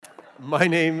My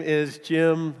name is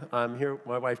Jim. I'm here with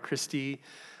my wife, Christy,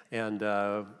 and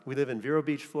we live in Vero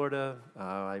Beach, Florida.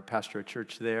 I pastor a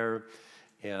church there,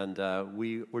 and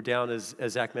we're down, as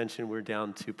Zach mentioned, we're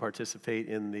down to participate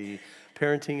in the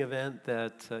parenting event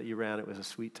that you ran. It was a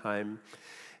sweet time,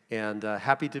 and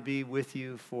happy to be with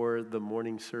you for the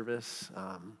morning service.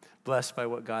 Blessed by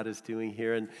what God is doing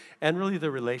here, and really the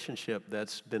relationship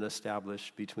that's been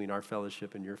established between our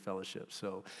fellowship and your fellowship.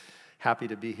 So happy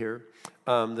to be here.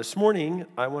 This morning,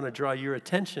 I want to draw your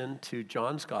attention to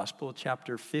John's Gospel,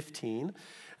 chapter 15.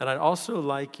 And I'd also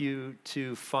like you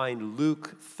to find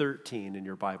Luke 13 in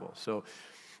your Bible. So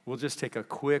we'll just take a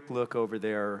quick look over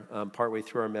there partway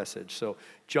through our message. So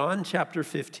John chapter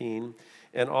 15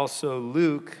 and also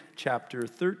Luke chapter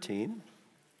 13.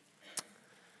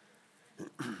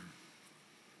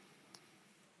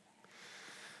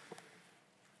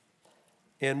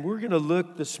 And we're going to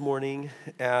look this morning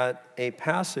at a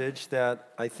passage that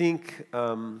I think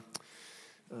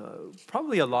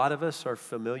probably a lot of us are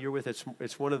familiar with.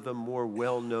 It's one of the more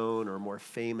well-known or more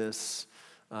famous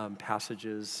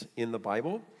passages in the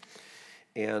Bible.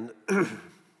 And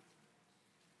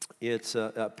it's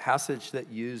a passage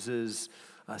that uses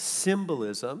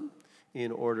symbolism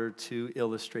in order to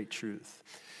illustrate truth.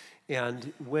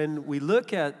 And when we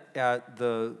look at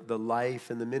the life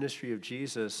and the ministry of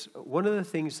Jesus, one of the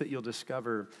things that you'll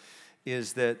discover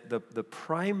is that the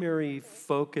primary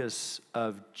focus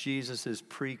of Jesus'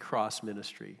 pre-cross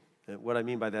ministry, and what I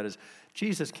mean by that is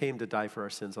Jesus came to die for our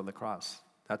sins on the cross.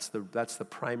 That's the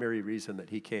primary reason that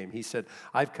he came. He said,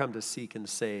 I've come to seek and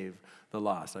save the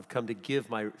lost. I've come to give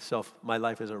my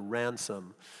life as a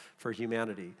ransom for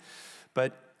humanity.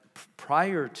 But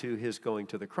prior to his going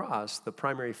to the cross, the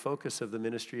primary focus of the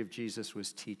ministry of Jesus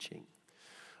was teaching.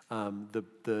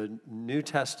 The New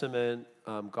Testament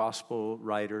gospel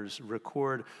writers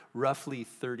record roughly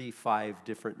 35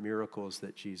 different miracles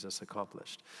that Jesus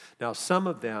accomplished. Now, some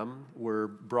of them were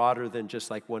broader than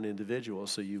just like one individual,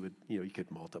 so you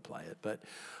could multiply it.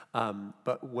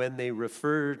 But when they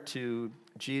refer to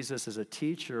Jesus as a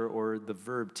teacher or the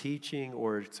verb teaching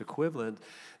or its equivalent,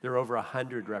 there are over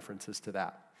 100 references to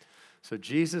that. So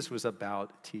Jesus was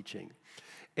about teaching.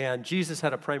 And Jesus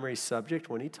had a primary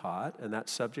subject when he taught, and that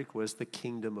subject was the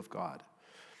kingdom of God.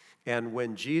 And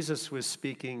when Jesus was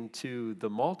speaking to the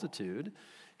multitude,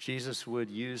 Jesus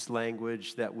would use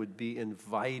language that would be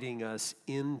inviting us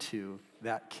into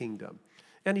that kingdom.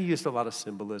 And he used a lot of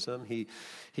symbolism. He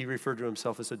referred to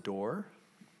himself as a door.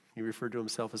 He referred to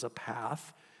himself as a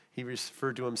path. He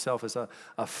referred to himself as a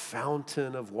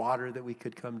fountain of water that we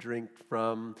could come drink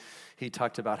from. He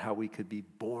talked about how we could be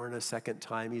born a second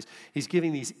time. He's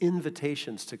giving these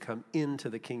invitations to come into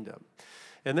the kingdom.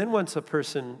 And then once a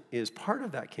person is part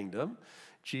of that kingdom,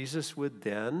 Jesus would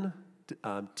then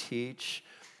teach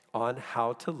on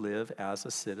how to live as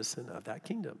a citizen of that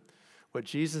kingdom. What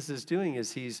Jesus is doing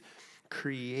is he's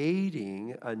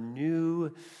creating a new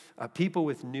people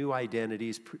with new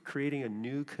identities, creating a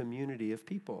new community of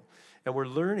people. And we're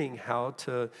learning how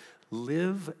to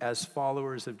live as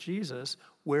followers of Jesus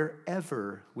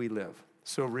wherever we live.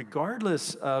 So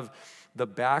regardless of the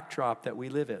backdrop that we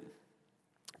live in,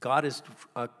 God is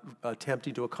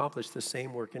attempting to accomplish the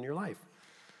same work in your life.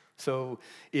 So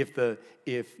if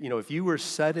you were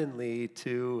suddenly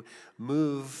to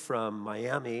move from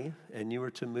Miami and you were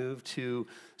to move to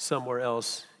somewhere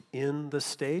else in the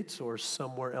States or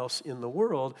somewhere else in the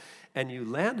world, and you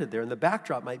landed there, and the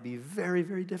backdrop might be very,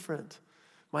 very different.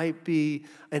 Might be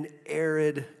an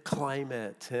arid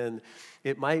climate, and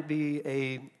it might be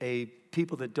a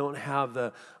people that don't have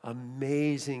the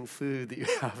amazing food that you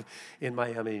have in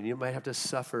Miami, and you might have to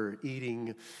suffer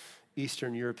eating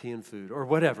Eastern European food or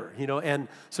whatever, and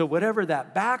so whatever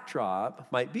that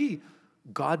backdrop might be,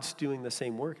 God's doing the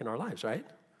same work in our lives, right?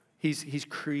 He's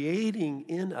creating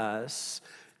in us,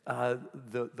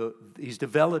 he's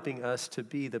developing us to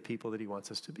be the people that he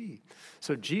wants us to be.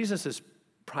 So Jesus'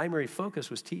 primary focus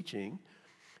was teaching.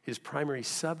 His primary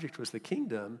subject was the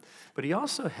kingdom, but he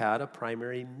also had a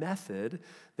primary method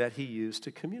that he used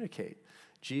to communicate.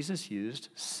 Jesus used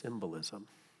symbolism.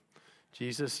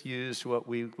 Jesus used what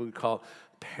we would call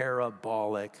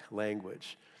parabolic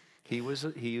language. He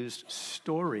used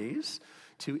stories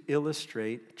to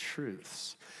illustrate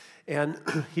truths. And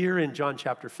here in John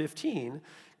chapter 15,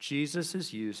 Jesus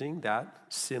is using that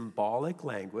symbolic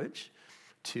language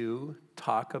to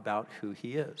talk about who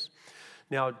he is.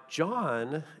 Now,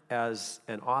 John, as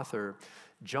an author,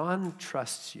 John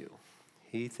trusts you.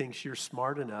 He thinks you're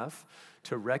smart enough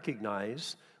to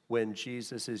recognize when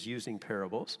Jesus is using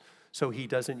parables. So he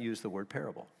doesn't use the word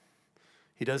parable.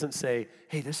 He doesn't say,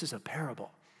 hey, this is a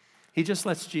parable. He just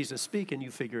lets Jesus speak and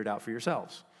you figure it out for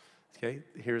yourselves. Okay,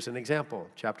 here's an example.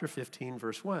 Chapter 15,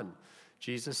 verse 1.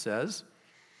 Jesus says,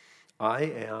 I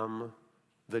am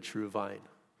the true vine.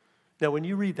 Now, when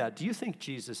you read that, do you think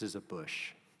Jesus is a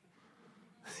bush?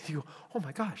 You go, oh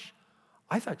my gosh,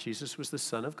 I thought Jesus was the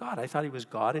Son of God. I thought he was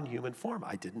God in human form.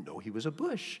 I didn't know he was a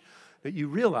bush. But you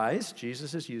realize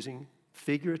Jesus is using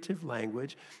figurative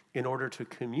language in order to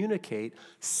communicate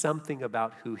something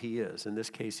about who he is. In this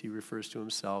case, he refers to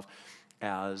himself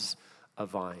as a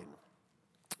vine.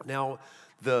 Now,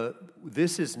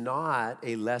 this is not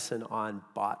a lesson on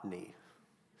botany.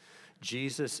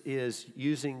 Jesus is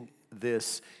using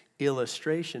this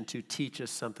illustration to teach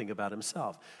us something about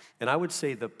himself. And I would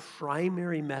say the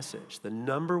primary message, the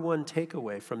number one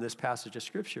takeaway from this passage of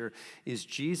Scripture is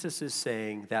Jesus is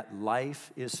saying that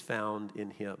life is found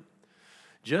in him.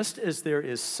 Just as there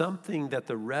is something that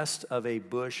the rest of a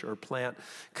bush or plant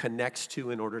connects to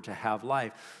in order to have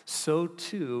life, so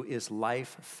too is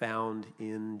life found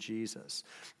in Jesus.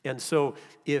 And so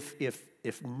if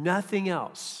nothing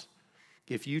else,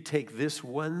 if you take this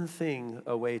one thing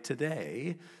away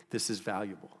today, this is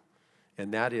valuable.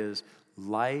 And that is,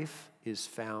 life is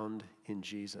found in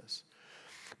Jesus.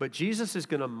 But Jesus is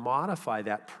going to modify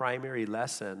that primary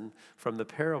lesson from the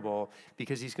parable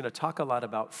because he's going to talk a lot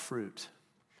about fruit.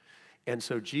 And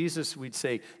so Jesus, we'd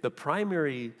say, the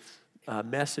primary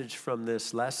message from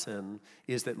this lesson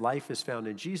is that life is found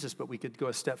in Jesus, but we could go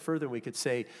a step further and we could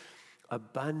say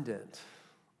abundant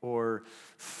or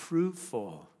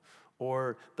fruitful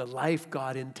or the life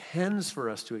God intends for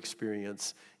us to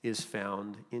experience is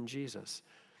found in Jesus.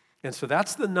 And so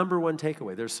that's the number one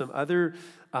takeaway. There's some other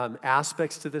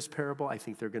aspects to this parable. I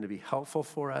think they're going to be helpful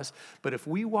for us. But if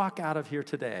we walk out of here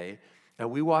today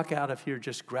and we walk out of here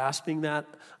just grasping that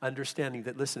understanding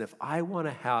that, listen, if I want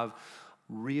to have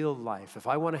real life, if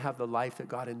I want to have the life that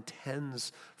God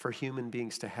intends for human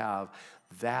beings to have,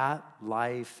 that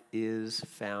life is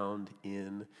found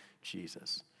in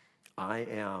Jesus. I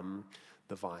am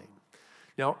the vine.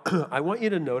 Now, I want you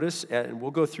to notice, and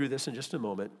we'll go through this in just a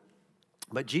moment,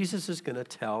 but Jesus is going to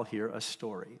tell here a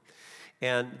story.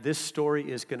 And this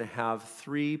story is going to have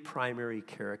three primary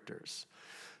characters.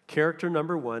 Character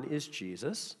number one is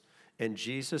Jesus, and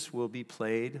Jesus will be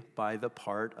played by the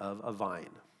part of a vine.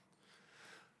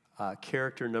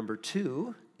 Character number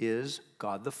two is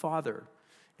God the Father,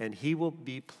 and he will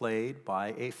be played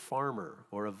by a farmer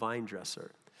or a vine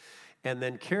dresser. And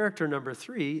then character number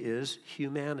three is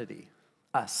humanity,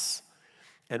 us.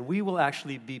 And we will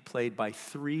actually be played by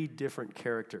three different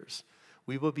characters.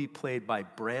 We will be played by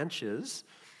branches,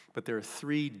 but there are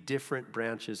three different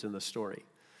branches in the story.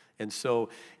 And so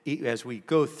as we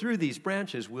go through these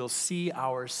branches, we'll see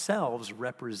ourselves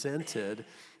represented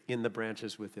in the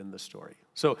branches within the story.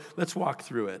 So let's walk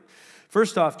through it.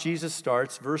 First off, Jesus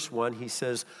starts, verse 1, he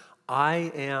says,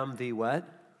 I am the what?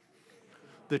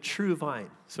 The true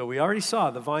vine. So we already saw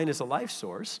the vine is a life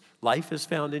source. Life is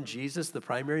found in Jesus, the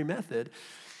primary method.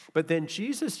 But then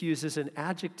Jesus uses an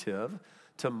adjective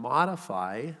to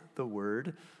modify the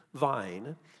word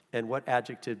vine. And what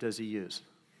adjective does he use?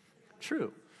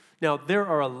 True. Now, there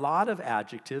are a lot of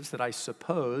adjectives that I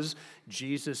suppose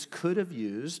Jesus could have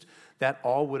used that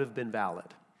all would have been valid.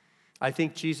 I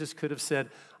think Jesus could have said,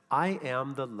 I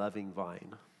am the loving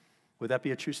vine. Would that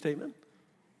be a true statement?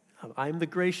 I am the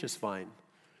gracious vine.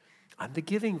 I'm the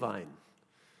giving vine.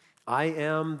 I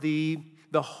am the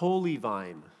holy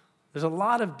vine. There's a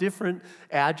lot of different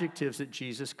adjectives that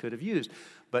Jesus could have used,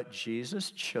 but Jesus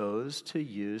chose to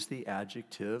use the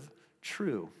adjective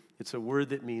true. It's a word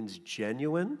that means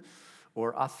genuine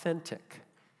or authentic.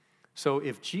 So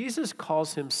if Jesus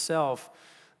calls himself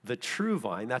the true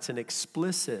vine, that's an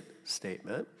explicit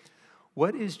statement.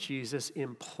 What is Jesus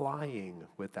implying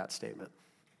with that statement?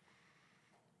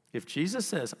 If Jesus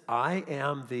says, I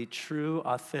am the true,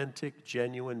 authentic,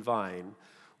 genuine vine,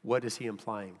 what is he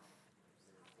implying?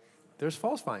 There's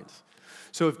false vines.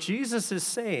 So if Jesus is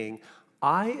saying,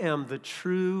 I am the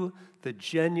true, the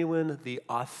genuine, the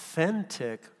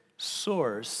authentic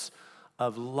source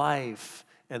of life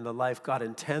and the life God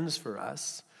intends for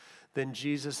us, then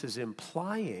Jesus is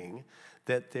implying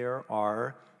that there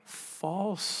are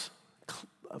false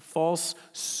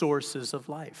sources of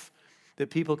life that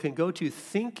people can go to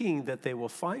thinking that they will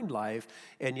find life,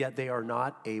 and yet they are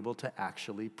not able to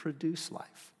actually produce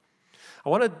life. I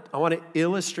want to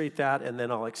illustrate that, and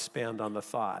then I'll expand on the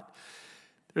thought.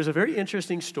 There's a very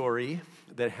interesting story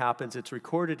that happens. It's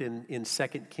recorded in 2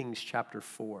 Kings chapter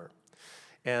 4.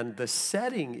 And the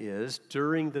setting is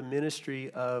during the ministry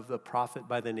of the prophet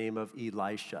by the name of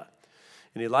Elisha.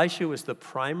 And Elisha was the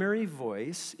primary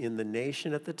voice in the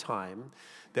nation at the time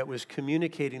that was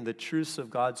communicating the truths of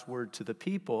God's word to the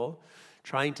people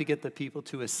trying to get the people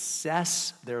to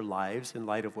assess their lives in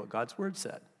light of what God's word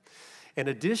said. In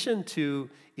addition to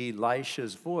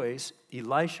Elisha's voice,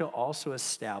 Elisha also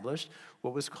established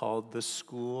what was called the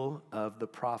School of the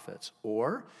Prophets,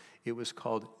 or it was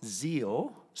called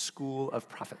Zeal, School of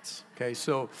Prophets. Okay,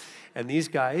 so, and these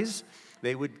guys,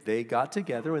 they got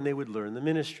together and they would learn the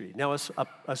ministry. Now,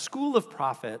 a school of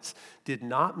prophets did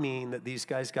not mean that these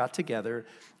guys got together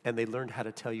and they learned how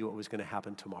to tell you what was going to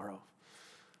happen tomorrow.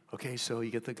 Okay, so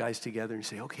you get the guys together and you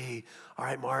say, okay, all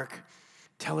right, Mark,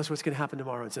 tell us what's going to happen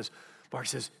tomorrow. And Mark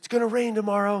says, it's going to rain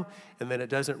tomorrow. And then it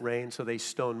doesn't rain, so they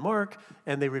stone Mark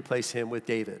and they replace him with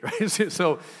David, right?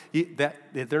 So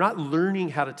they're not learning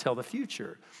how to tell the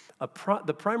future.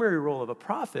 The primary role of a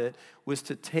prophet was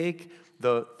to take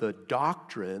the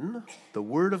doctrine, the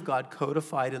word of God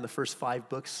codified in the first 5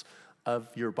 books of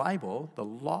your Bible, the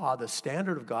law, the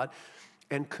standard of God,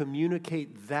 and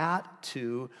communicate that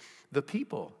to the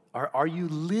people. Are you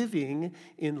living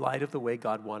in light of the way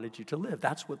God wanted you to live?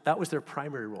 That was their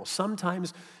primary role.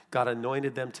 Sometimes God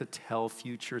anointed them to tell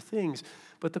future things,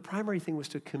 but the primary thing was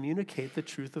to communicate the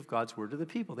truth of God's word to the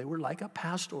people. They were like a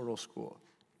pastoral school.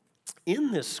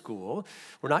 In this school,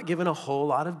 we're not given a whole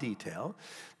lot of detail,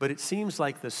 but it seems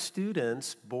like the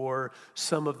students bore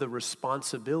some of the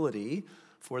responsibility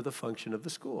for the function of the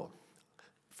school.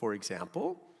 For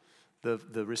example,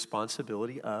 the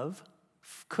responsibility of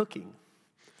cooking.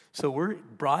 So we're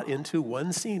brought into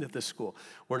one scene at this school.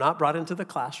 We're not brought into the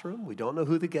classroom. We don't know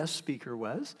who the guest speaker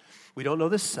was. We don't know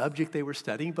the subject they were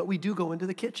studying, but we do go into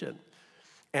the kitchen.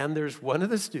 And there's one of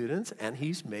the students, and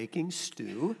he's making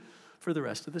stew for the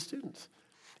rest of the students.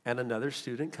 And another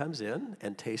student comes in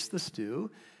and tastes the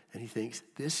stew, and he thinks,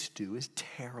 this stew is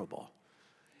terrible.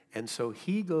 And so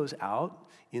he goes out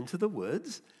into the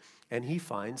woods, and he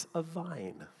finds a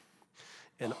vine.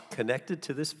 And connected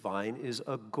to this vine is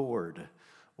a gourd,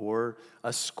 or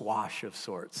a squash of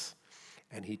sorts.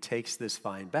 And he takes this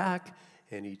vine back,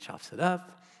 and he chops it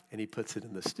up, and he puts it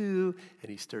in the stew, and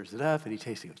he stirs it up, and he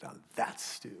tastes it. He goes, now that's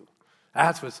stew.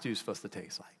 That's what stew's supposed to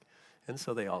taste like. And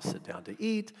so they all sit down to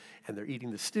eat, and they're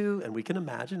eating the stew, and we can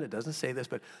imagine, it doesn't say this,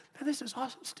 but man, this is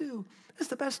awesome stew. This is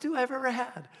the best stew I've ever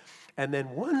had. And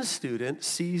then one student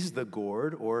sees the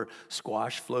gourd or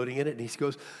squash floating in it, and he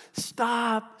goes,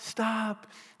 stop.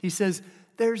 He says,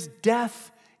 there's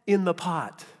death in the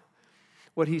pot.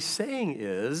 What he's saying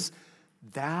is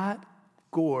that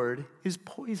gourd is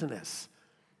poisonous.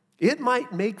 It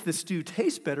might make the stew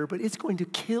taste better, but it's going to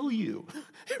kill you.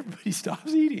 Everybody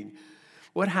stops eating.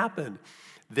 What happened?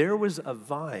 There was a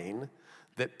vine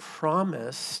that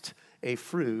promised a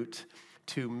fruit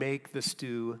to make the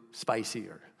stew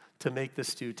spicier, to make the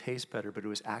stew taste better, but it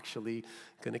was actually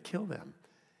going to kill them.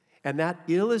 And that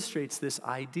illustrates this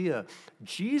idea.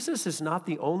 Jesus is not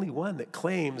the only one that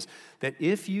claims that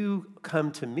if you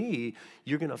come to me,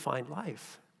 you're going to find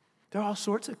life. There are all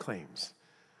sorts of claims.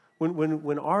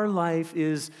 When our life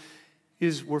is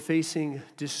we're facing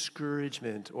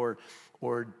discouragement or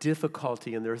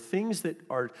difficulty, and there are things that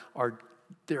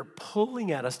they're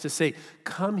pulling at us to say,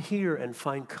 come here and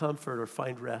find comfort or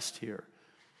find rest here.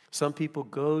 Some people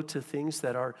go to things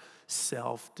that are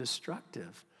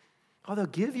self-destructive. Oh, they'll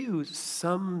give you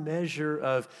some measure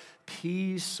of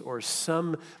peace or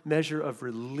some measure of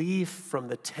relief from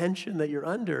the tension that you're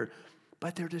under,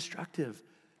 but they're destructive.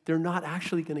 They're not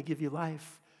actually going to give you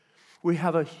life. We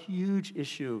have a huge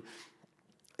issue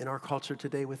in our culture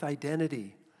today with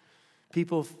identity.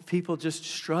 People just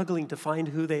struggling to find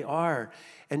who they are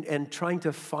and trying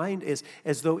to find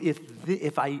as though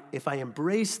if I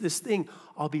embrace this thing,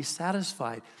 I'll be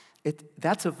satisfied.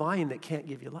 That's a vine that can't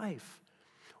give you life.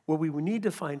 Where we need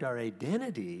to find our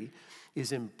identity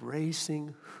is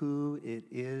embracing who it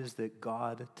is that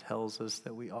God tells us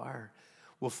that we are.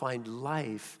 We'll find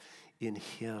life in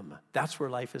Him. That's where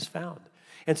life is found.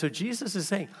 And so Jesus is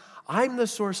saying, I'm the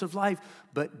source of life,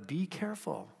 but be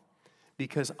careful,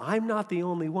 because I'm not the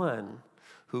only one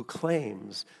who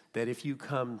claims that if you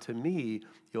come to me,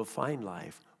 you'll find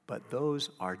life. But those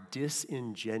are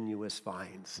disingenuous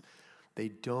vines. They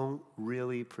don't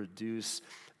really produce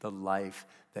the life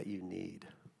that you need.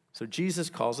 So Jesus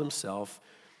calls himself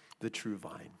the true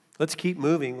vine. Let's keep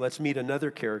moving. Let's meet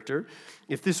another character.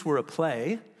 If this were a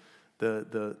play,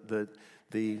 the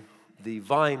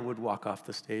vine would walk off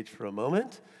the stage for a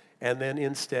moment, and then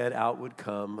instead out would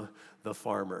come the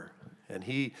farmer. And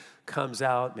he comes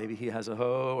out, maybe he has a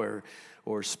hoe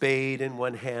or spade in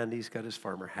one hand. He's got his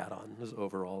farmer hat on, his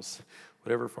overalls,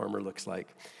 whatever farmer looks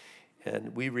like.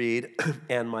 And we read,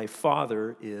 and my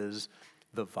Father is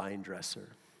the vine dresser.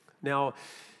 Now,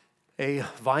 A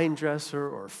vine dresser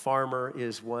or farmer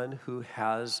is one who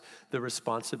has the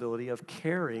responsibility of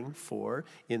caring for,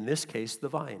 in this case, the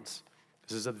vines.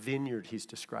 This is a vineyard he's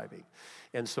describing.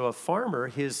 And so a farmer,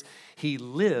 he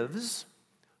lives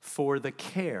for the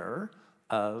care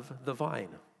of the vine.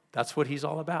 That's what he's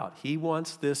all about. He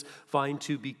wants this vine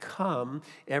to become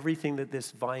everything that this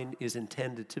vine is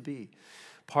intended to be.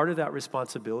 Part of that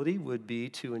responsibility would be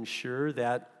to ensure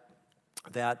that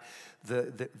the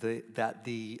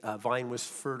vine was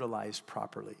fertilized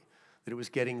properly, that it was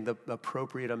getting the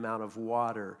appropriate amount of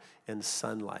water and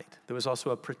sunlight. There was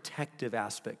also a protective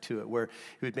aspect to it where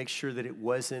he would make sure that it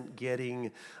wasn't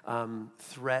getting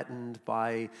threatened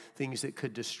by things that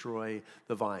could destroy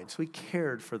the vine. So he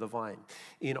cared for the vine.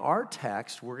 In our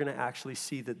text, we're going to actually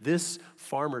see that this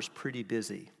farmer's pretty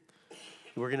busy.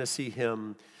 We're going to see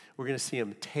him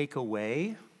take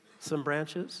away some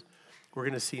branches. We're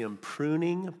going to see him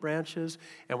pruning branches,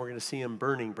 and we're going to see him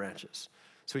burning branches.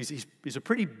 So he's a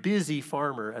pretty busy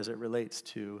farmer as it relates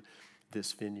to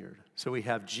this vineyard. So we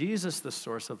have Jesus, the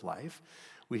source of life.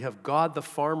 We have God, the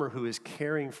farmer, who is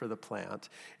caring for the plant.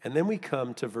 And then we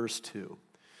come to verse 2.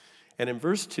 And in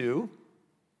verse 2,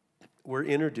 we're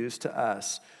introduced to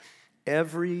us.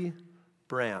 Every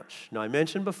branch. Now, I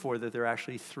mentioned before that there are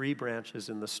actually 3 branches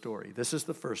in the story. This is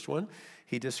the first one.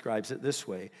 He describes it this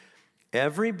way.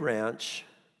 Every branch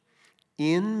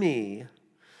in me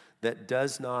that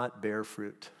does not bear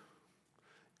fruit.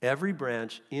 Every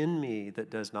branch in me that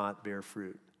does not bear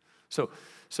fruit.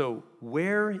 So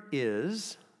where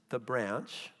is the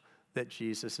branch that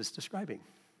Jesus is describing?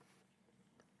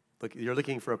 Look, you're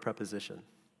looking for a preposition.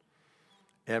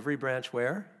 Every branch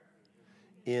where?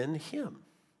 In him.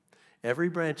 Every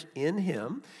branch in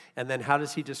him. And then how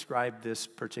does he describe this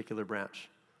particular branch?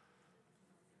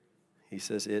 He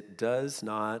says, it does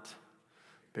not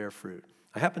bear fruit.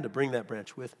 I happen to bring that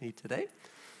branch with me today,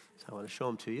 so I want to show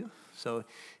him to you. So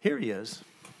here he is.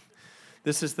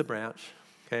 This is the branch,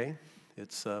 okay?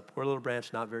 It's a poor little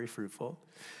branch, not very fruitful.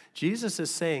 Jesus is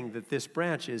saying that this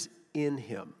branch is in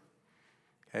him,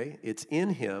 okay? It's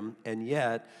in him, and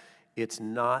yet it's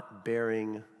not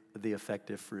bearing the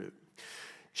effective fruit.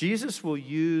 Jesus will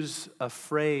use a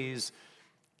phrase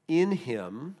in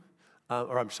him,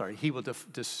 he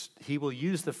will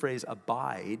use the phrase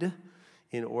abide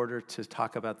in order to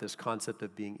talk about this concept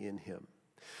of being in him.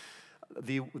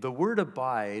 The word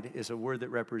abide is a word that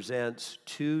represents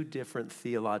 2 different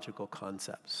theological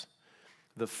concepts.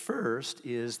 The first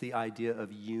is the idea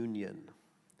of union.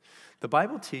 The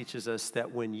Bible teaches us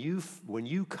that when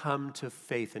you come to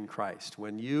faith in Christ,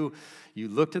 when you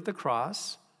looked at the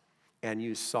cross, and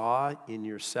you saw in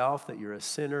yourself that you're a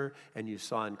sinner, and you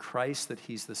saw in Christ that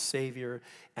he's the Savior,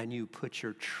 and you put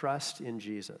your trust in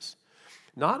Jesus.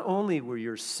 Not only were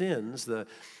your sins the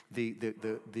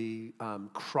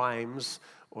crimes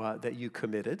that you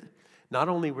committed, not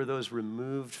only were those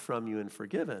removed from you and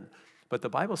forgiven, but the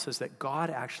Bible says that God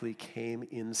actually came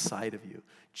inside of you.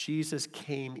 Jesus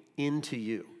came into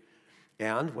you.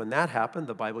 And when that happened,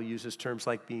 the Bible uses terms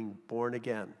like being born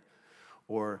again,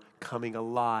 or coming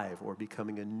alive, or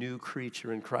becoming a new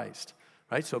creature in Christ,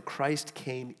 right? So Christ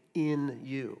came in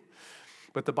you.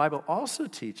 But the Bible also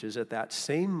teaches at that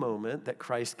same moment that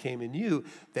Christ came in you,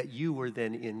 that you were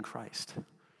then in Christ.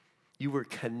 You were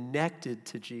connected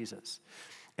to Jesus.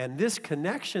 And this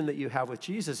connection that you have with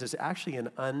Jesus is actually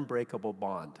an unbreakable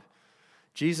bond.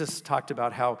 Jesus talked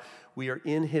about how we are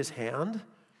in his hand,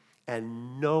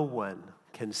 and no one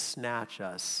can snatch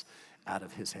us out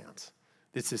of his hands.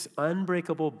 It's this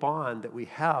unbreakable bond that we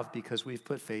have because we've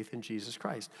put faith in Jesus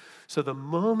Christ. So the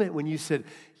moment when you said,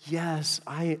 yes,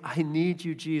 I need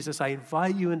you, Jesus, I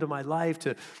invite you into my life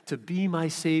to be my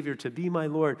Savior, to be my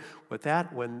Lord,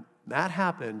 when that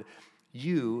happened,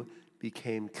 you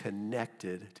became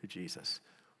connected to Jesus.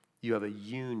 You have a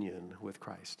union with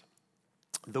Christ.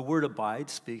 The word abide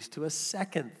speaks to a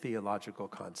second theological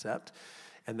concept,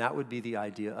 and that would be the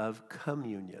idea of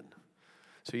communion.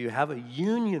 So you have a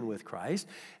union with Christ,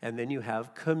 and then you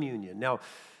have communion. Now,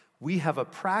 we have a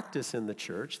practice in the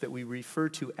church that we refer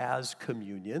to as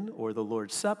communion, or the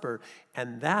Lord's Supper,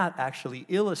 and that actually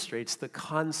illustrates the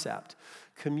concept.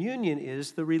 Communion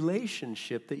is the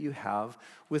relationship that you have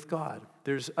with God.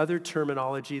 There's other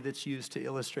terminology that's used to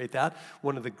illustrate that.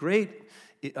 One of the great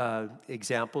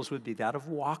examples would be that of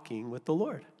walking with the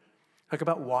Lord. Talk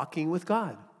about walking with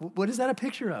God. What is that a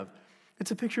picture of?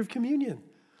 It's a picture of communion.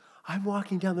 I'm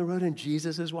walking down the road and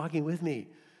Jesus is walking with me.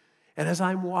 And as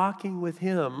I'm walking with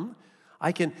him,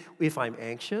 if I'm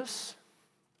anxious,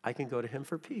 I can go to him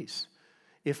for peace.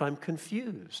 If I'm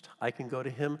confused, I can go to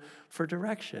him for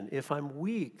direction. If I'm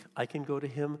weak, I can go to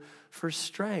him for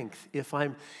strength. If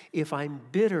I'm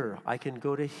bitter, I can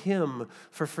go to him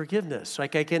for forgiveness.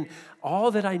 Like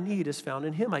all that I need is found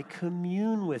in him. I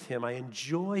commune with him. I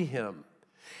enjoy him.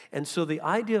 And so the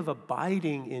idea of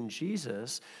abiding in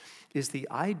Jesus is the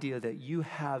idea that you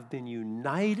have been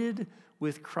united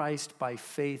with Christ by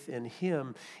faith in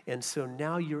him, and so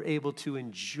now you're able to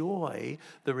enjoy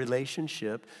the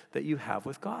relationship that you have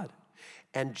with God.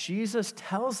 And Jesus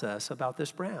tells us about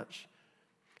this branch.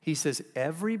 He says,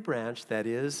 every branch that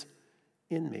is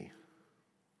in me,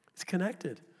 it's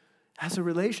connected, has a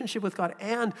relationship with God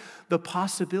and the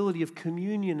possibility of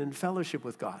communion and fellowship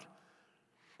with God.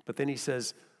 But then he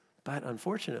says, but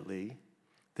unfortunately,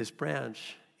 this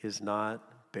branch is not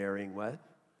bearing what?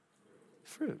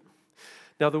 Fruit.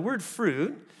 Now, the word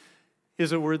fruit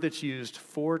is a word that's used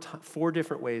four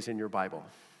different ways in your Bible.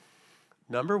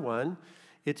 Number one,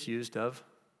 it's used of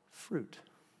fruit,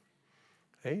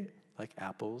 okay? Like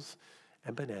apples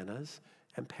and bananas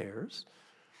and pears.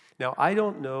 Now, I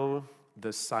don't know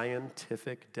the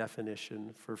scientific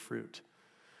definition for fruit,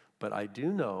 but I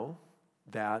do know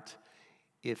that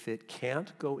if it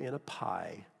can't go in a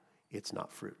pie, it's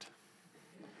not fruit.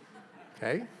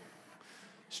 Okay?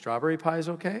 Strawberry pie is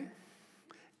okay,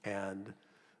 and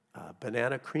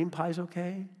banana cream pie is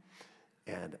okay,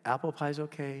 and apple pie is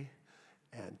okay,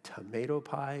 and tomato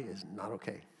pie is not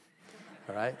okay.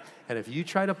 All right? And if you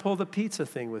try to pull the pizza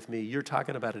thing with me, you're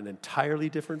talking about an entirely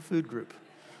different food group.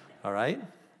 All right?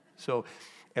 So,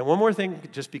 and one more thing,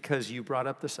 just because you brought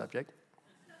up the subject,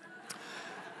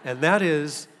 and that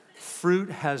is fruit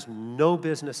has no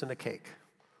business in a cake.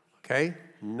 Okay?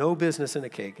 No business in a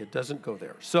cake. It doesn't go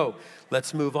there. So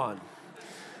let's move on.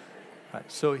 All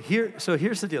right, so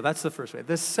here's the deal. That's the first way.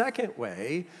 The second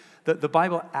way, the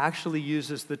Bible actually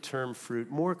uses the term fruit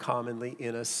more commonly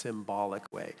in a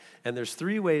symbolic way. And there's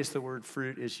three ways the word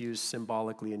fruit is used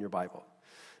symbolically in your Bible.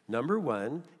 Number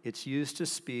one, it's used to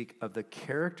speak of the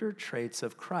character traits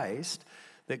of Christ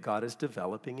that God is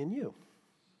developing in you.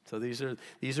 So these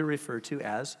are referred to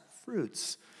as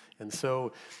fruits. And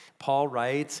so Paul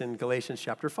writes in Galatians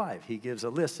chapter 5, he gives a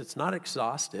list. It's not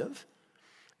exhaustive.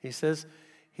 He says,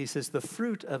 the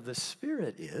fruit of the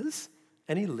Spirit is,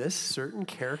 and he lists certain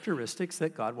characteristics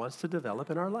that God wants to develop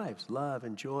in our lives. Love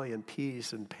and joy and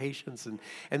peace and patience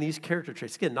and these character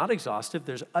traits. Again, not exhaustive.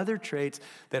 There's other traits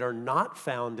that are not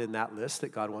found in that list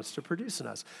that God wants to produce in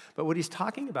us. But what he's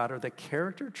talking about are the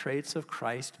character traits of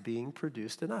Christ being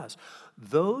produced in us.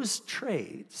 Those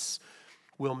traits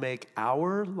will make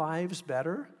our lives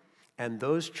better, and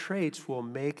those traits will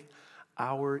make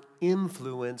our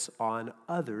influence on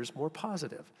others more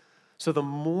positive. So the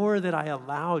more that I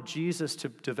allow Jesus to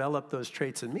develop those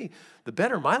traits in me, the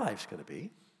better my life's going to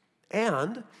be,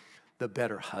 and the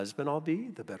better husband I'll be,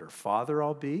 the better father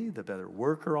I'll be, the better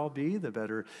worker I'll be, the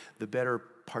better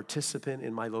participant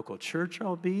in my local church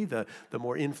I'll be, the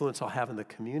more influence I'll have in the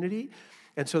community.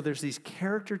 And so there's these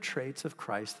character traits of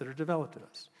Christ that are developed in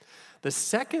us. The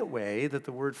second way that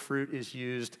the word fruit is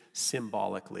used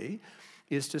symbolically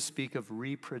is to speak of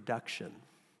reproduction.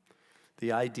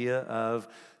 The idea of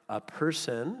a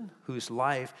person whose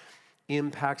life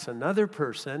impacts another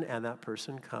person, and that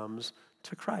person comes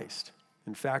to Christ.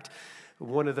 In fact,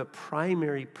 one of the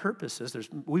primary purposes,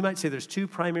 we might say there's two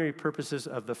primary purposes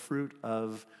of the fruit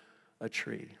of a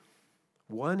tree.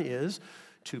 One is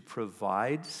to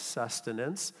provide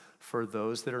sustenance for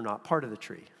those that are not part of the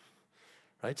tree.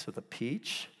 Right? So the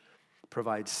peach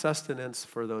provides sustenance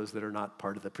for those that are not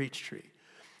part of the peach tree.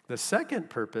 The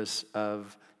second purpose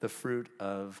of the fruit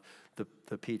of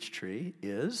the peach tree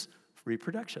is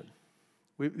reproduction.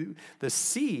 The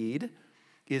seed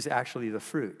is actually the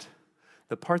fruit.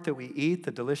 The part that we eat,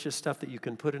 the delicious stuff that you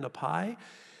can put in a pie,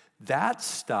 that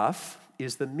stuff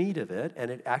is the meat of it, and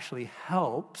it actually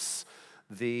helps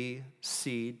the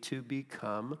seed to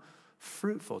become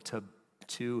fruitful,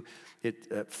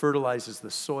 it fertilizes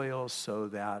the soil so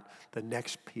that the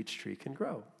next peach tree can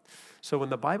grow. So when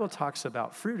the Bible talks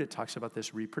about fruit, it talks about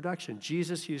this reproduction.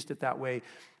 Jesus used it that way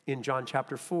in John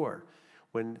chapter 4.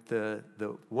 When the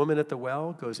woman at the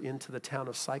well goes into the town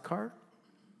of Sychar,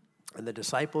 and the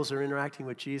disciples are interacting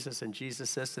with Jesus, and Jesus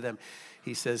says to them,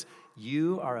 he says,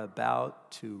 you are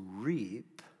about to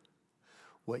reap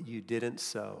what you didn't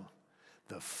sow,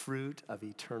 the fruit of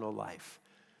eternal life.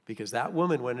 Because that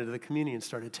woman went into the community and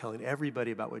started telling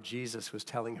everybody about what Jesus was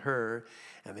telling her,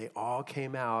 and they all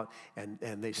came out, and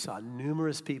they saw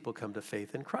numerous people come to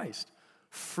faith in Christ.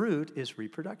 Fruit is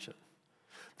reproduction.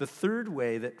 The third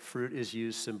way that fruit is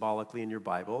used symbolically in your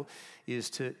Bible is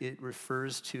it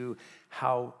refers to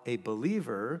how a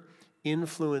believer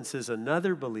influences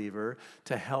another believer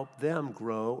to help them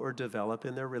grow or develop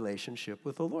in their relationship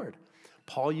with the Lord.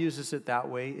 Paul uses it that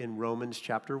way in Romans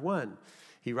chapter 1.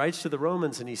 He writes to the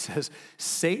Romans and he says,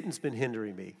 Satan's been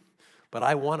hindering me, but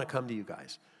I want to come to you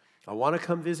guys. I want to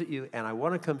come visit you, and I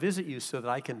want to come visit you so that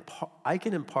I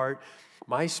can impart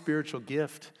my spiritual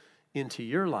gift into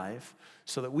your life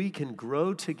so that we can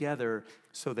grow together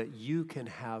so that you can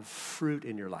have fruit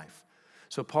in your life.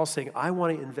 So Paul's saying, I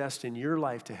want to invest in your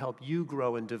life to help you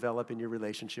grow and develop in your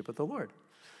relationship with the Lord.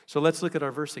 So let's look at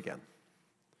our verse again.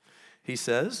 He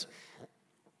says,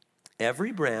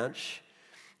 every branch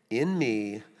in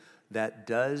me that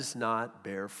does not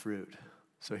bear fruit.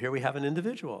 So here we have an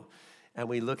individual, and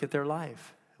we look at their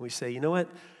life, and we say, you know what?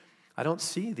 I don't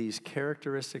see these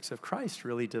characteristics of Christ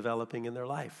really developing in their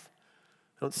life.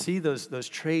 I don't see those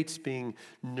traits being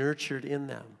nurtured in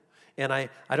them. And I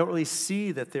don't really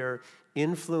see that they're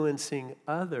influencing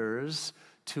others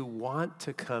to want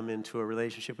to come into a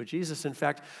relationship with Jesus. In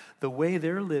fact, the way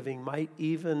they're living might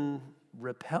even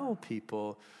repel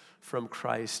people from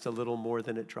Christ a little more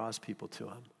than it draws people to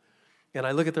him. And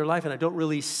I look at their life and I don't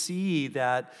really see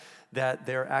that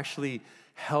they're actually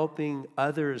helping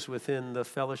others within the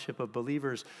fellowship of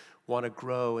believers want to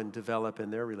grow and develop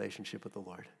in their relationship with the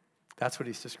Lord. That's what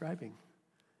he's describing.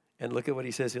 And look at what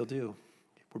he says he'll do.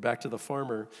 We're back to the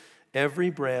farmer. Every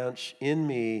branch in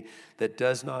me that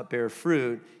does not bear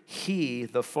fruit, he,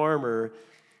 the farmer,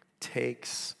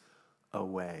 takes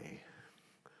away.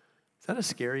 Is that a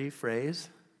scary phrase?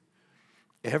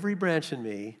 Every branch in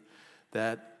me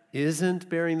that isn't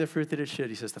bearing the fruit that it should,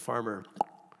 he says, the farmer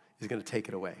is going to take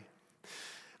it away.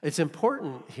 It's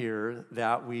important here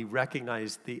that we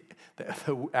recognize the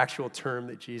actual term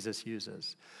that Jesus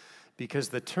uses, because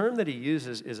the term that he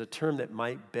uses is a term that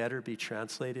might better be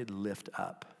translated lift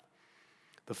up.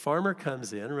 The farmer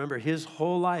comes in, remember his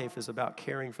whole life is about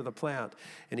caring for the plant,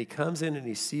 and he comes in and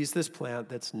he sees this plant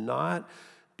that's not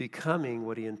becoming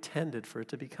what he intended for it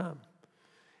to become.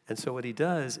 And so what he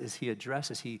does is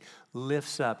he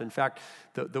lifts up. In fact,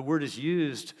 the word is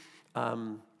used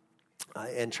and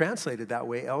translated that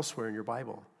way elsewhere in your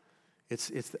Bible. It's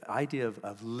the idea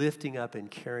of lifting up and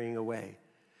carrying away.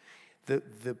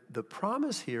 The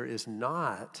promise here is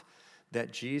not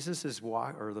that Jesus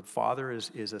or the Father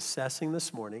is assessing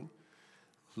this morning,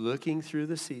 looking through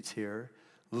the seats here,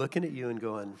 looking at you and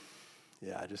going,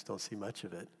 yeah, I just don't see much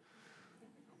of it.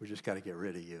 We just got to get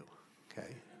rid of you,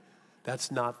 okay?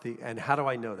 That's not and how do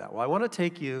I know that? Well, I want to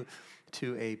take you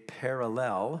to a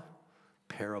parable,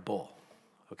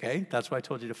 okay? That's why I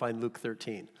told you to find Luke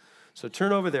 13. So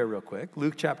turn over there real quick,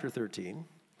 Luke chapter 13.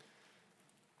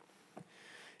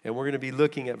 And we're going to be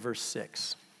looking at verse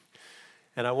 6.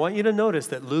 And I want you to notice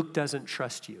that Luke doesn't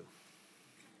trust you.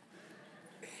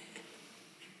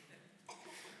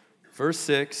 Verse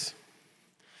 6,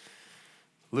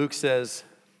 Luke says,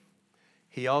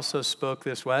 he also spoke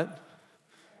this what?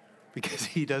 Because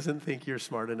he doesn't think you're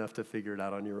smart enough to figure it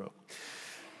out on your own.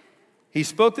 He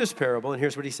spoke this parable, and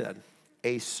here's what he said.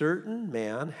 A certain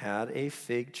man had a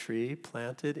fig tree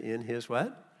planted in his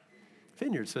what?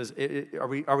 Vineyard. So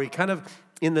are we kind of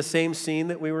in the same scene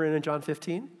that we were in John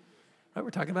 15? Right, we're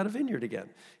talking about a vineyard again.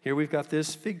 Here we've got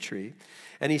this fig tree.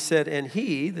 And he said, and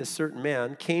he, this certain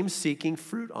man, came seeking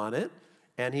fruit on it,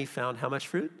 and he found how much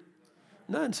fruit?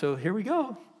 None. So here we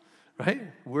go, right?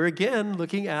 We're again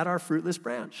looking at our fruitless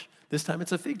branch. This time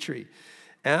it's a fig tree.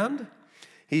 And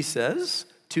he says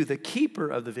to the keeper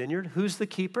of the vineyard, who's the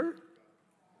keeper?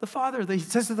 The Father. He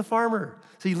says to the farmer.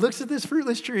 So he looks at this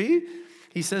fruitless tree.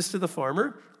 He says to the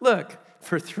farmer, look,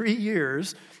 for 3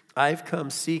 years I've come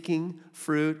seeking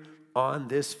fruit on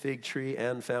this fig tree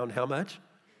and found how much?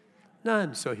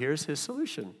 None. So here's his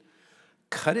solution.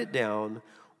 Cut it down.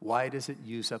 Why does it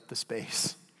use up the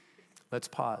space? Let's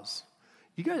pause.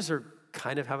 You guys are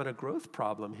kind of having a growth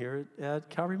problem here at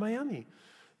Calvary, Miami.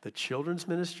 The children's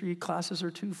ministry classes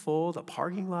are too full. The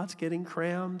parking lot's getting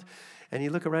crammed. And you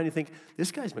look around and you think,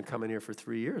 this guy's been coming here for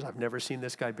 3 years. I've never seen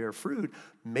this guy bear fruit.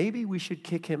 Maybe we should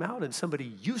kick him out and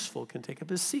somebody useful can take up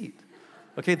his seat.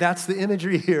 Okay, that's the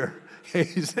imagery here.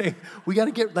 He's saying, we got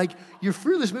to get, you're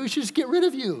fruitless, maybe we should just get rid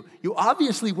of you. You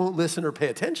obviously won't listen or pay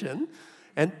attention.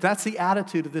 And that's the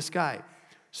attitude of this guy.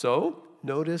 So,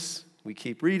 notice, we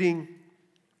keep reading.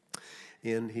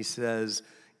 And he says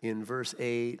in verse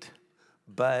 8,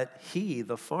 but he,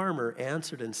 the farmer,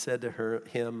 answered and said to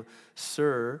him,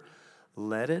 Sir,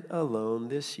 let it alone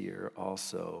this year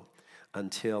also,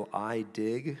 until I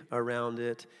dig around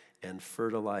it and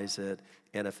fertilize it,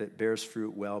 and if it bears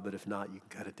fruit, well, but if not, you can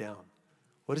cut it down.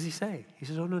 What does he say? He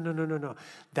says, oh, no.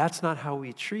 That's not how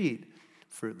we treat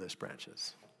fruitless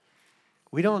branches.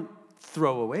 We don't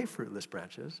throw away fruitless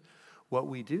branches. what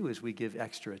we do is we give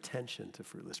extra attention to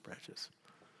fruitless branches.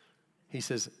 He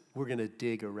says, we're going to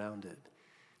dig around it.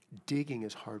 Digging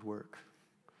is hard work.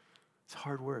 It's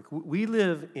hard work. We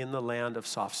live in the land of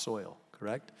soft soil,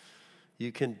 correct?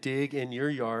 You can dig in your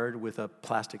yard with a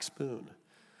plastic spoon.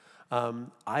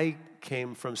 I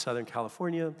came from Southern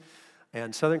California,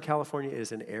 and Southern California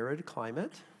is an arid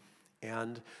climate,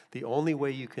 and the only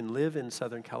way you can live in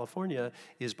Southern California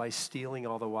is by stealing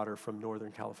all the water from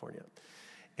Northern California.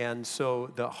 And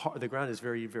so the ground is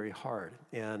very, very hard.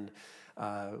 And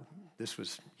this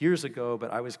was years ago,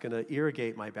 but I was going to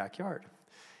irrigate my backyard.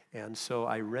 And so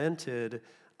I rented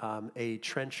a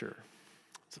trencher.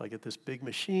 So I get this big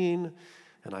machine,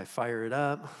 and I fire it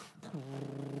up,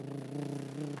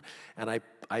 and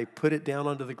I put it down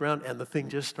onto the ground, and the thing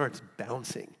just starts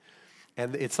bouncing.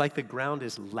 And it's like the ground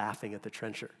is laughing at the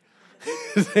trencher.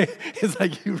 It's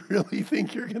like, you really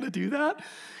think you're going to do that?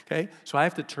 Okay, so I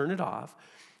have to turn it off,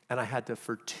 and I had to,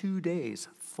 for 2 days,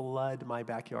 flood my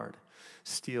backyard,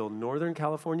 steal Northern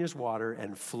California's water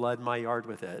and flood my yard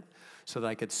with it so that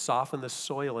I could soften the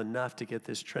soil enough to get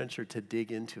this trencher to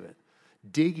dig into it.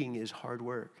 Digging is hard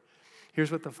work.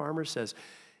 Here's what the farmer says.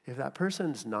 If that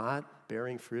person's not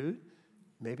bearing fruit,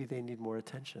 maybe they need more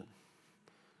attention.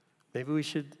 Maybe we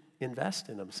should invest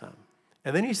in them some.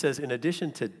 And then he says, in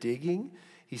addition to digging,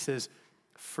 he says,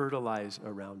 fertilize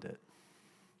around it.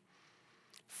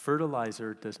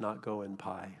 Fertilizer does not go in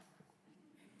pie.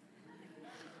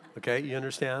 Okay, you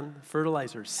understand?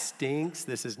 Fertilizer stinks.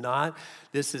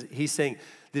 He's saying,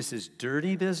 this is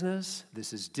dirty business.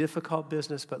 This is difficult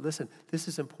business. But listen, this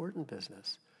is important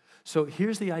business. So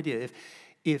here's the idea.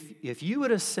 If you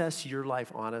would assess your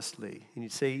life honestly, and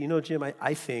you'd say, Jim,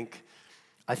 I think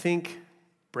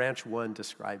branch 1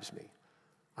 describes me.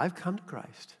 I've come to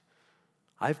Christ.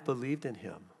 I've believed in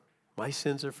him. My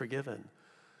sins are forgiven.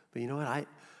 But you know what?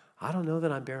 I don't know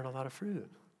that I'm bearing a lot of fruit.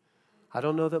 I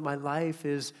don't know that my life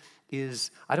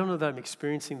I don't know that I'm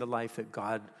experiencing the life that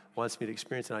God wants me to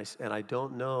experience, and I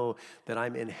don't know that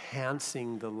I'm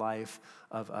enhancing the life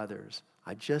of others.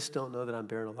 I just don't know that I'm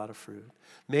bearing a lot of fruit.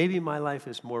 Maybe my life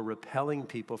is more repelling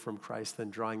people from Christ than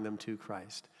drawing them to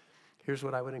Christ. Here's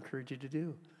what I would encourage you to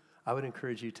do. I would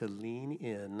encourage you to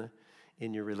lean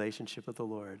in your relationship with the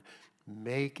Lord.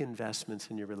 Make investments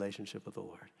in your relationship with the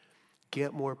Lord.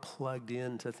 Get more plugged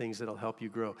into things that'll help you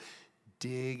grow.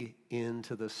 Dig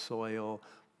into the soil.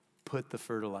 Put the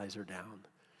fertilizer down.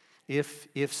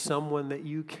 If someone that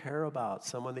you care about,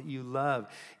 someone that you love,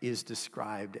 is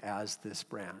described as this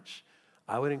branch,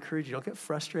 I would encourage you, don't get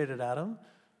frustrated at them.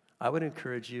 I would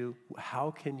encourage you,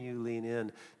 how can you lean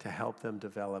in to help them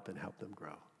develop and help them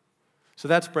grow? So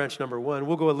that's branch number 1.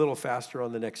 We'll go a little faster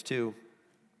on the next 2,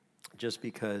 just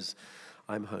because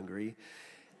I'm hungry.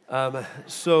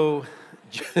 So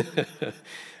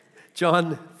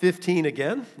John 15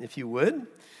 again, if you would.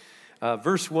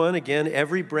 Verse 1 again,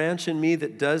 every branch in me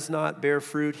that does not bear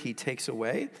fruit, he takes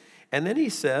away. And then he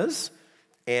says,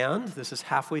 and, this is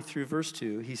halfway through verse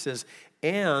 2, he says,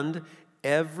 and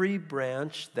every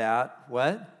branch that,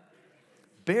 what?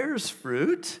 Bears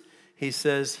fruit, he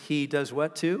says, he does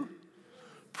what to?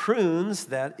 Prunes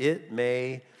that it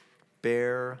may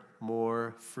bear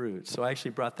more fruit. So I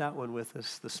actually brought that one with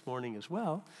us this morning as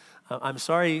well. I'm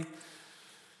sorry,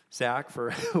 Zach,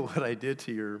 for what I did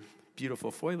to your beautiful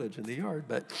foliage in the yard,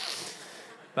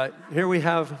 but here we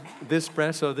have this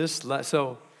branch. So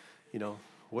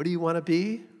what do you want to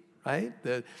be, right?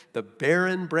 The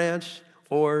barren branch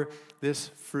or this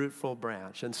fruitful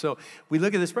branch? And so we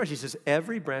look at this branch. He says,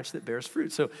 every branch that bears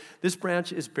fruit. So this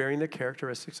branch is bearing the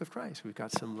characteristics of Christ. We've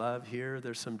got some love here.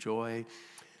 There's some joy.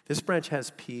 This branch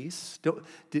has peace.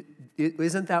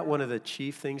 Isn't that one of the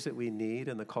chief things that we need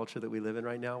in the culture that we live in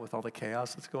right now with all the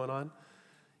chaos that's going on?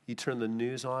 You turn the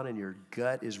news on and your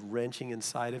gut is wrenching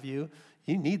inside of you.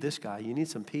 You need this guy. You need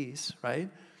some peace, right?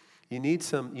 You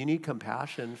need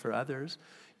compassion for others.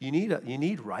 You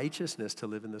need righteousness to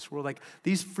live in this world. Like,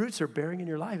 these fruits are bearing in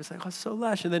your life. It's like, oh, it's so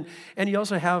lush. And you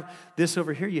also have this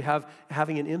over here. You have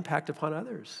having an impact upon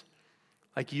others.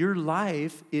 Like, your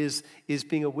life is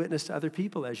being a witness to other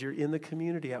people as you're in the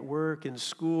community, at work, in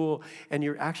school, and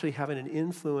you're actually having an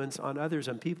influence on others,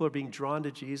 and people are being drawn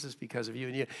to Jesus because of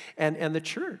you. And the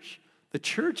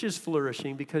church is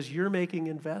flourishing because you're making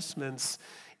investments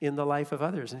in the life of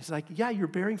others. And he's like, yeah, you're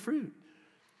bearing fruit.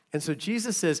 And so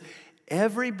Jesus says,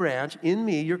 every branch in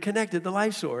me, you're connected, the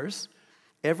life source,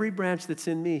 every branch that's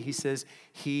in me, he says,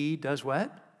 he does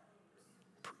what?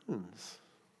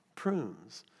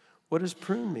 Prunes. What does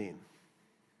prune mean?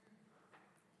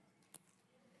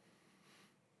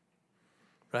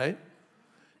 Right?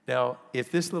 Now, if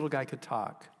this little guy could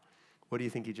talk, what do you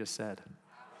think he just said?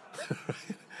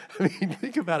 I mean,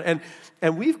 think about it.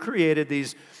 And we've created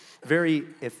these very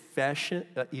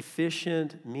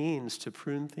efficient means to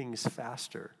prune things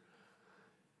faster.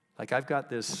 Like I've got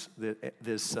this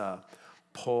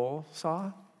pole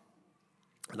saw,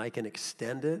 and I can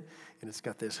extend it, and it's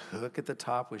got this hook at the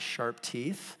top with sharp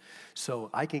teeth, so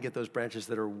I can get those branches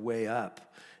that are way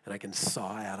up, and I can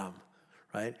saw at them,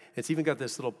 right? It's even got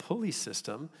this little pulley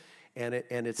system, and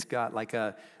it's got like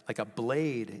a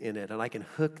blade in it, and I can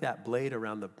hook that blade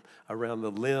around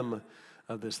the limb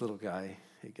of this little guy.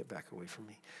 Hey, get back away from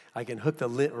me. I can hook the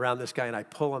limb around this guy, and I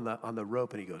pull on the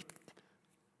rope, and he goes.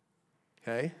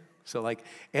 Okay, so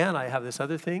and I have this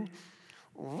other thing.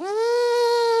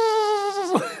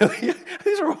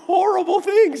 These are horrible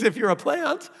things if you're a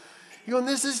plant. You're going,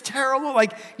 this is terrible.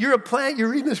 Like, you're a plant, you're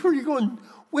reading this word, you're going,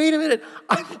 wait a minute,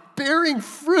 I'm bearing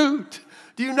fruit.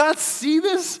 Do you not see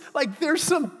this? Like, there's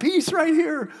some peace right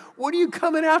here. What are you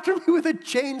coming after me with a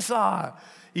chainsaw?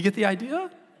 You get the idea?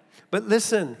 But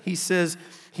listen, he says,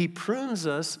 he prunes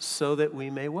us so that we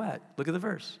may what? Look at the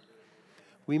verse.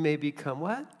 We may become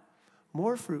what?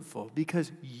 More fruitful,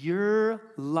 because your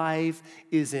life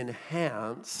is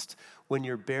enhanced when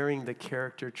you're bearing the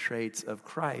character traits of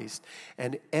Christ,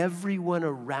 and everyone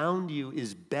around you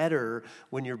is better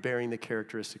when you're bearing the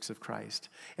characteristics of Christ.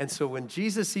 And so when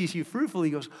Jesus sees you fruitful,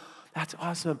 he goes, that's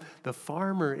awesome. The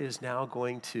farmer is now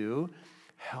going to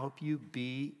help you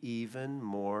be even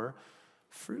more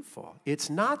fruitful. It's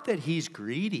not that he's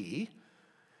greedy.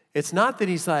 It's not that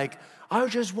he's like, I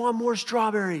just want more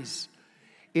strawberries.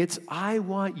 It's, I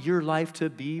want your life to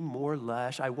be more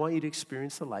lush. I want you to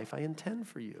experience the life I intend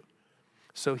for you.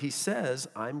 So he says,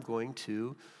 I'm going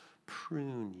to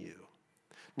prune you.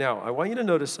 Now, I want you to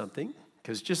notice something,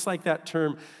 because just like that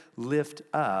term lift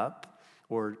up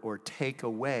or take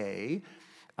away,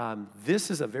 this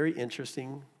is a very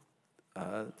interesting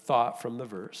thought from the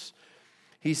verse.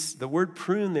 The word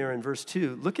prune there in verse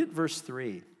 2, look at verse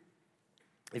 3.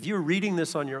 If you were reading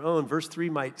this on your own, verse 3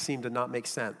 might seem to not make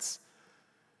sense.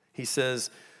 He says,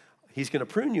 he's going to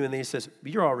prune you, and then he says,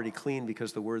 you're already clean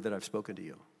because of the word that I've spoken to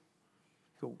you.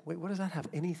 You go, wait, what does that have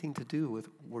anything to do with,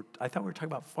 I thought we were talking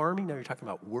about farming, now you're talking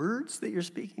about words that you're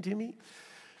speaking to me?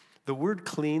 The word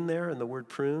clean there and the word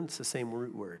prune, it's the same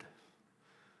root word.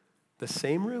 The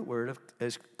same root word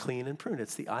as clean and prune.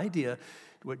 It's the idea,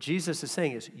 what Jesus is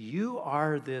saying is, you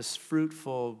are this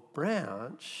fruitful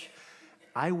branch.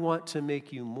 I want to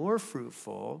make you more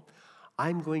fruitful.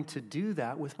 I'm going to do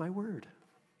that with my word.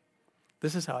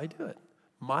 This is how I do it.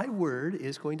 My word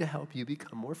is going to help you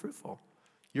become more fruitful.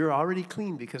 You're already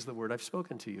clean because of the word I've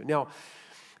spoken to you. Now,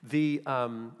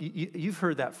 you've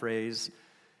heard that phrase,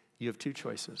 you have two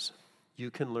choices. You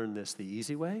can learn this the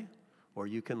easy way, or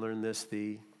you can learn this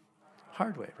the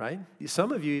hard way, right?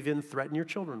 Some of you even threaten your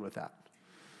children with that,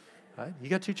 right? You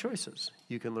got two choices.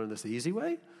 You can learn this the easy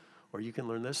way, or you can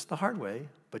learn this the hard way,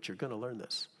 but you're going to learn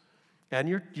this. And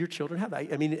your children have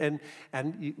that. I mean,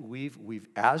 and we've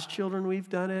as children we've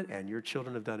done it, and your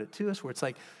children have done it to us, where it's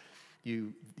like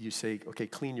you say, okay,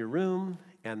 clean your room,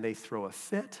 and they throw a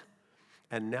fit,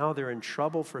 and now they're in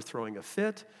trouble for throwing a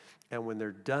fit, and when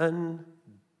they're done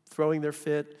throwing their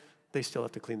fit, they still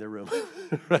have to clean their room,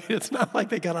 right? It's not like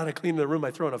they got out of cleaning their room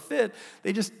by throwing a fit.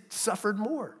 They just suffered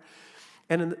more.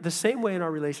 And in the same way in our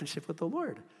relationship with the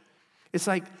Lord, it's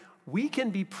like we can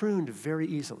be pruned very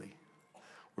easily.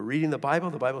 We're reading the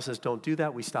Bible says don't do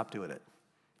that, we stop doing it.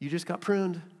 You just got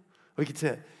pruned. We could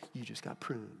say, you just got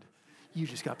pruned. You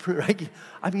just got pruned, right?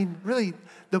 I mean, really,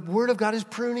 the Word of God is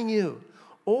pruning you.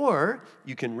 Or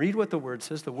you can read what the Word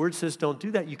says. The Word says don't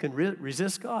do that. You can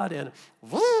resist God and,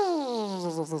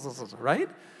 right?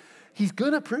 He's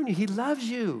going to prune you. He loves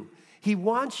you. He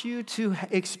wants you to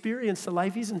experience the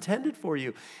life He's intended for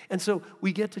you. And so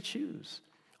we get to choose.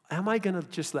 Am I going to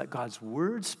just let God's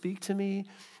Word speak to me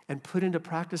and put into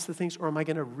practice the things, or am I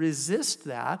going to resist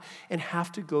that and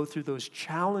have to go through those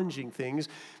challenging things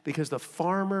because the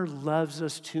farmer loves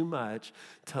us too much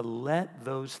to let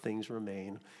those things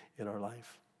remain in our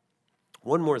life?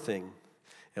 One more thing,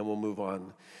 and we'll move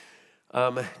on.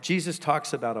 Jesus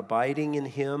talks about abiding in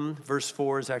Him. Verse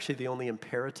 4 is actually the only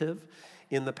imperative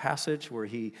in the passage where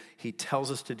he tells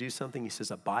us to do something. He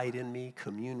says, abide in me,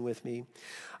 commune with me.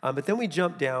 But then we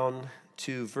jump down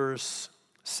to verse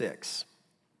 6.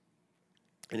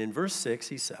 And in verse 6,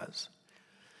 he says,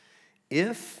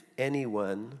 if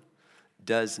anyone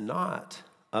does not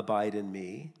abide in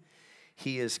me,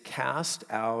 he is cast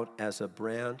out as a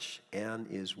branch and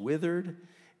is withered,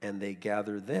 and they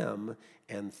gather them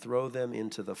and throw them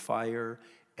into the fire,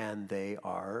 and they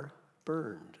are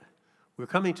burned. We're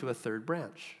coming to a third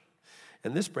branch.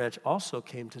 And this branch also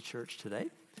came to church today.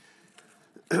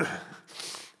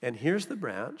 And here's the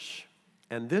branch.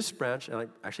 And this branch, and I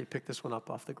actually picked this one up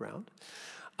off the ground.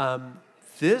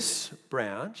 This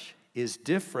branch is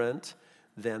different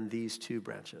than these two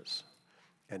branches.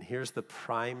 And here's the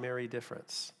primary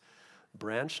difference.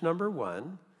 Branch number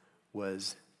 1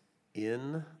 was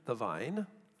in the vine,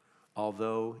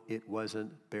 although it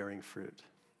wasn't bearing fruit.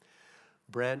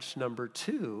 Branch number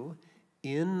 2,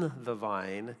 in the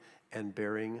vine and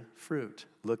bearing fruit.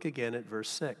 Look again at verse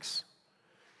 6.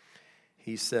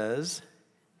 He says,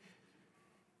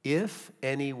 if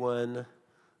anyone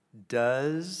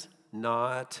does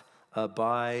not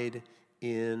abide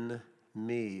in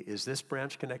me. Is this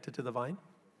branch connected to the vine?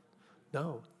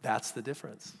 No, that's the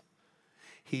difference.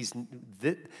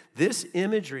 This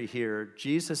imagery here,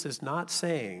 Jesus is not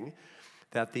saying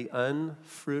that the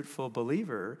unfruitful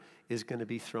believer is going to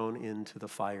be thrown into the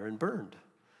fire and burned.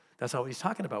 That's not what he's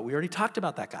talking about. We already talked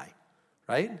about that guy,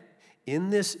 right? In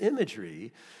this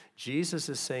imagery, Jesus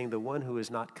is saying the one who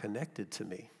is not connected to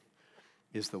me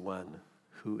is the one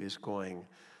who is going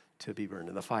to be burned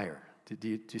in the fire. Do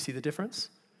you see the difference?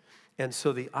 And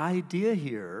so the idea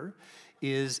here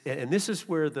is, and this is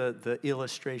where the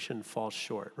illustration falls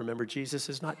short. Remember, Jesus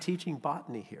is not teaching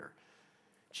botany here.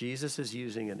 Jesus is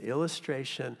using an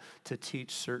illustration to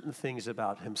teach certain things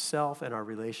about himself and our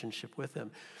relationship with him.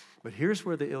 But here's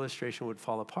where the illustration would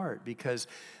fall apart, because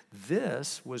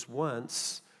this was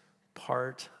once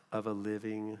part of a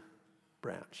living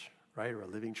branch, right, or a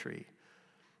living tree.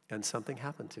 And something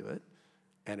happened to it,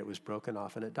 and it was broken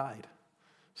off and it died.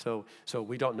 So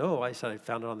we don't know. I said I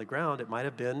found it on the ground. It might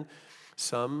have been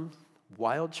some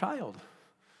wild child.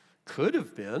 Could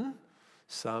have been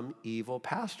some evil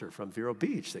pastor from Vero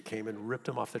Beach that came and ripped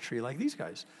him off the tree like these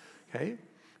guys, okay?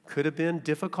 Could have been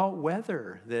difficult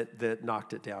weather that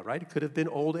knocked it down, right? It could have been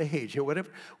old age,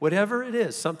 whatever it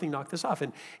is, something knocked this off.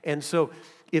 And so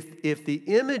if the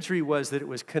imagery was that it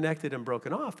was connected and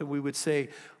broken off, then we would say,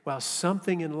 well,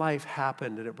 something in life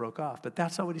happened and it broke off. But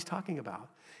that's not what he's talking about.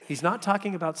 He's not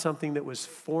talking about something that was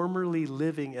formerly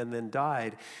living and then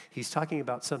died. He's talking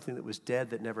about something that was dead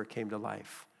that never came to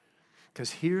life. Because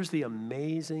here's the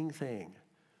amazing thing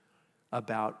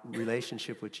about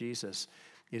relationship with Jesus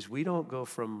is we don't go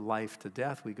from life to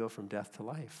death, we go from death to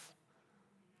life.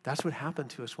 That's what happened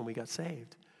to us when we got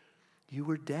saved. You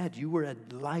were dead. You were a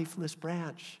lifeless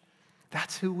branch.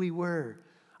 That's who we were.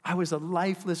 I was a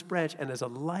lifeless branch, and as a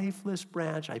lifeless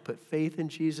branch, I put faith in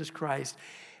Jesus Christ,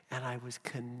 and I was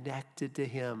connected to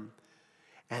him.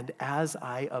 And as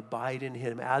I abide in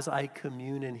him, as I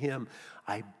commune in him,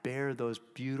 I bear those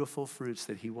beautiful fruits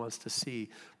that he wants to see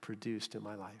produced in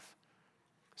my life.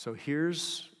 So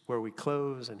here's where we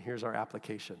close, and here's our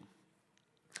application.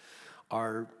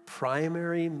 Our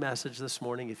primary message this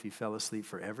morning, if you fell asleep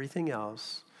for everything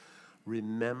else,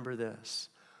 remember this.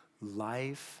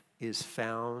 Life is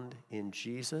found in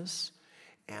Jesus,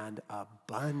 and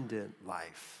abundant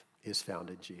life is found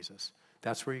in Jesus.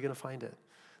 That's where you're going to find it.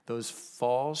 Those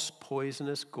false,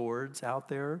 poisonous gourds out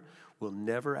there will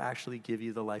never actually give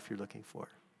you the life you're looking for.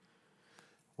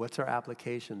 What's our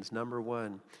applications? Number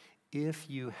 1, if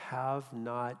you have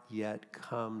not yet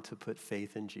come to put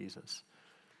faith in Jesus,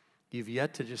 you've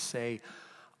yet to just say,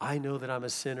 I know that I'm a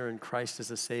sinner and Christ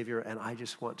is a Savior and I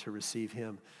just want to receive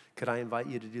him. Could I invite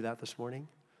you to do that this morning?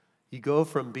 You go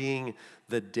from being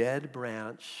the dead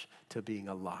branch to being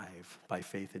alive by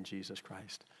faith in Jesus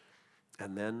Christ.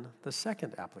 And then the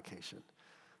second application.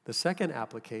 The second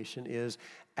application is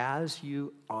as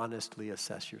you honestly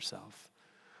assess yourself.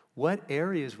 What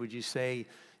areas would you say,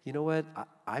 you know what,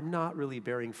 I'm not really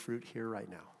bearing fruit here right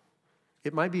now?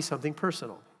 It might be something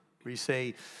personal where you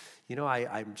say, you know,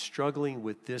 I'm struggling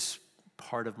with this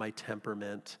part of my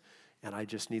temperament and I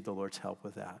just need the Lord's help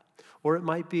with that. Or it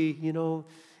might be, you know,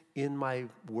 in my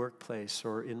workplace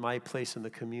or in my place in the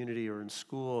community or in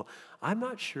school, I'm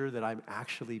not sure that I'm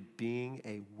actually being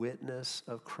a witness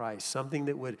of Christ, something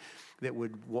that would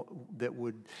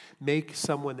make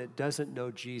someone that doesn't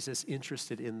know Jesus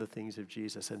interested in the things of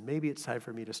Jesus. And maybe it's time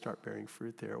for me to start bearing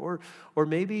fruit there. Or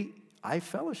maybe I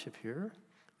fellowship here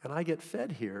and I get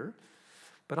fed here,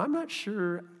 but I'm not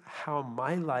sure how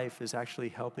my life is actually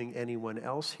helping anyone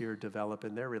else here develop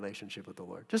in their relationship with the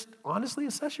Lord. Just honestly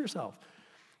assess yourself.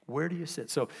 Where do you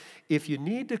sit? So if you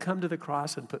need to come to the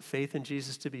cross and put faith in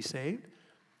Jesus to be saved,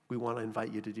 we want to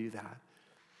invite you to do that.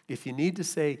 If you need to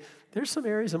say, there's some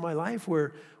areas in my life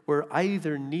where I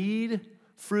either need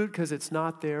fruit because it's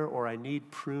not there or I need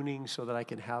pruning so that I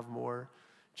can have more,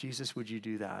 Jesus, would you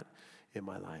do that in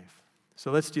my life?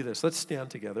 So let's do this. Let's stand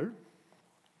together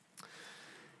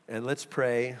and let's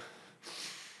pray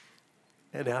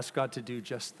and ask God to do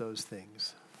just those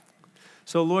things.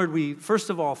 So, Lord, we first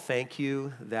of all thank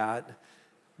you that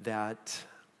that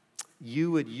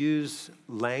you would use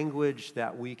language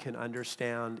that we can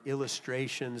understand,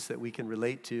 illustrations that we can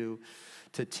relate to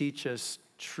teach us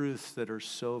truths that are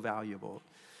so valuable.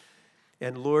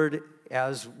 And Lord,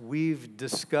 as we've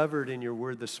discovered in your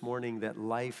word this morning that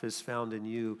life is found in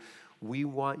you, we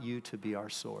want you to be our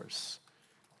source.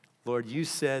 Lord, you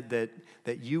said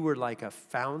that you were like a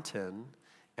fountain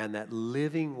and that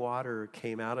living water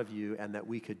came out of you and that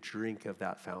we could drink of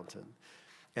that fountain.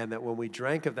 And that when we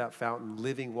drank of that fountain,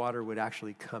 living water would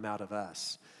actually come out of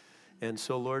us. And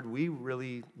so, Lord,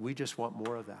 we just want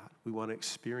more of that. We want to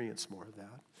experience more of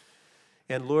that.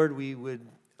 And Lord, we would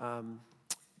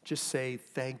just say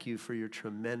thank you for your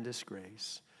tremendous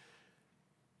grace.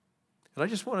 And I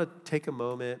just want to take a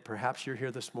moment. Perhaps you're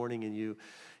here this morning and you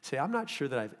say, I'm not sure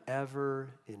that I've ever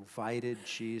invited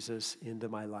Jesus into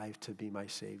my life to be my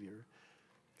Savior.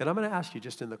 And I'm going to ask you,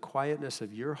 just in the quietness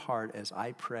of your heart as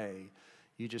I pray,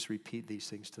 you just repeat these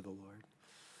things to the Lord.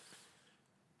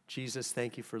 Jesus,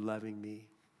 thank you for loving me.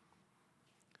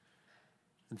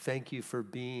 And thank you for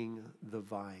being the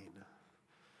vine,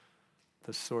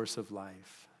 the source of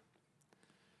life.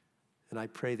 And I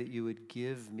pray that you would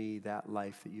give me that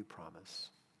life that you promise.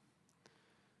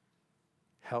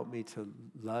 Help me to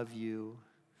love you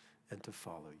and to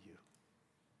follow you.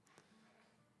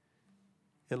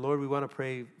 And Lord, we want to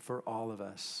pray for all of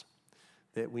us,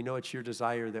 that we know it's your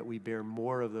desire that we bear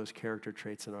more of those character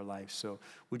traits in our life. So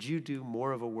would you do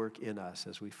more of a work in us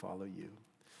as we follow you?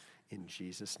 In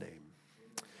Jesus' name.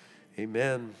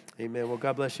 Amen. Amen. Well,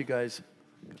 God bless you guys.